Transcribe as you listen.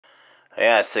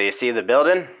Yeah, so you see the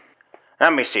building?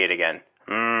 Let me see it again.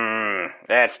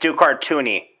 That's too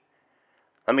cartoony.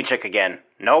 Let me check again.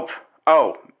 Nope.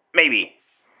 Oh, maybe.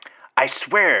 I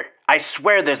swear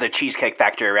there's a cheesecake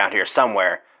factory around here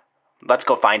somewhere. Let's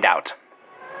go find out.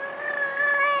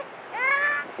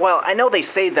 Well, I know they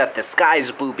say that the sky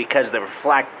is blue because it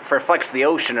reflects the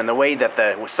ocean and the way that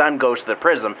the sun goes to the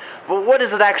prism, but what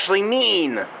does it actually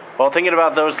mean? Well, thinking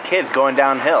about those kids going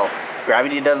downhill,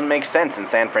 gravity doesn't make sense in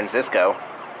San Francisco.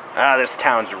 This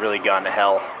town's really gone to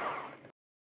hell.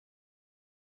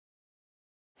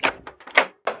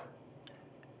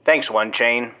 Thanks, One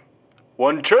Chain.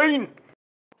 One Chain?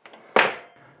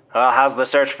 How's the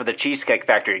search for the Cheesecake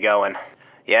Factory going?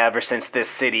 Yeah, ever since this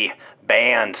city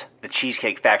banned the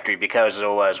Cheesecake Factory because it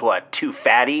was, too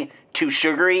fatty? Too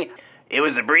sugary? It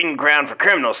was a breeding ground for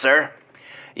criminals, sir.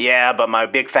 Yeah, but my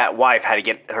big fat wife had to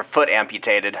get her foot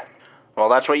amputated. Well,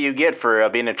 that's what you get for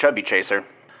being a chubby chaser.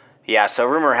 Yeah, so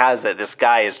rumor has it this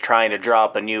guy is trying to draw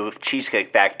up a new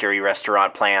Cheesecake Factory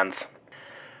restaurant plans.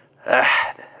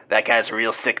 That guy's a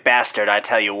real sick bastard, I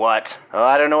tell you what. Well,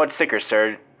 I don't know what's sicker,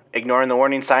 sir. Ignoring the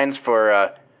warning signs for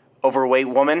a overweight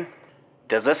woman?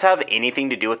 Does this have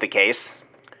anything to do with the case?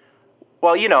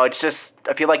 Well, it's just,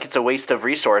 I feel like it's a waste of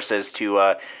resources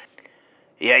to,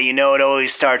 Yeah, it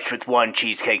always starts with one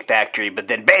Cheesecake Factory, but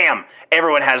then BAM!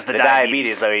 Everyone has the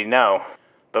diabetes, I know.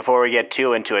 Before we get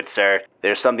too into it, sir,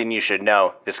 there's something you should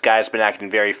know. This guy's been acting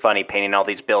very funny painting all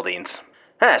these buildings.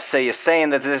 So you're saying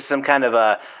that this is some kind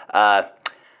of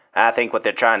I think what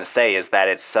they're trying to say is that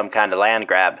it's some kind of land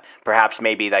grab. Perhaps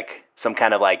maybe like some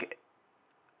kind of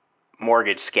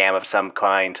mortgage scam of some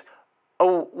kind.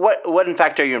 Oh, what in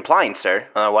fact are you implying, sir?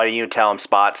 Why don't you tell him,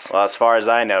 Spots? Well, as far as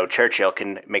I know, Churchill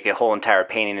can make a whole entire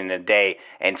painting in a day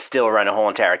and still run a whole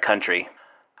entire country.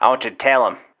 I want you to tell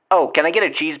him. Oh, can I get a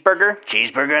cheeseburger?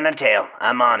 Cheeseburger and a tail.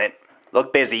 I'm on it.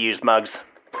 Look busy, used mugs.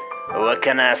 What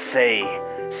can I say?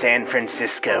 San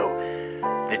Francisco,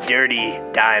 the dirty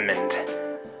diamond.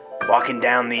 Walking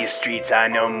down these streets, I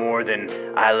know more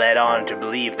than I let on to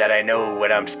believe that I know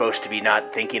what I'm supposed to be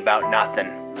not thinking about nothing.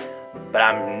 But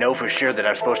I know for sure that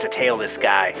I'm supposed to tail this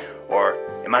guy, or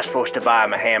am I supposed to buy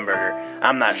him a hamburger?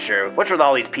 I'm not sure. What's with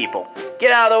all these people?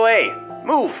 Get out of the way!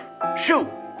 Move! Shoot!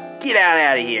 Get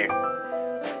out of here!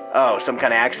 Oh, some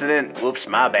kind of accident? Whoops,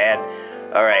 my bad.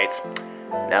 Alright,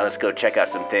 now let's go check out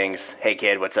some things. Hey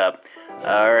kid, what's up?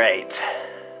 Alright.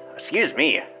 Excuse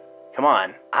me. Come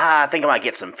on. I think I might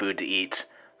get some food to eat.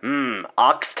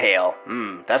 Oxtail.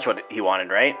 That's what he wanted,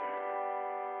 right?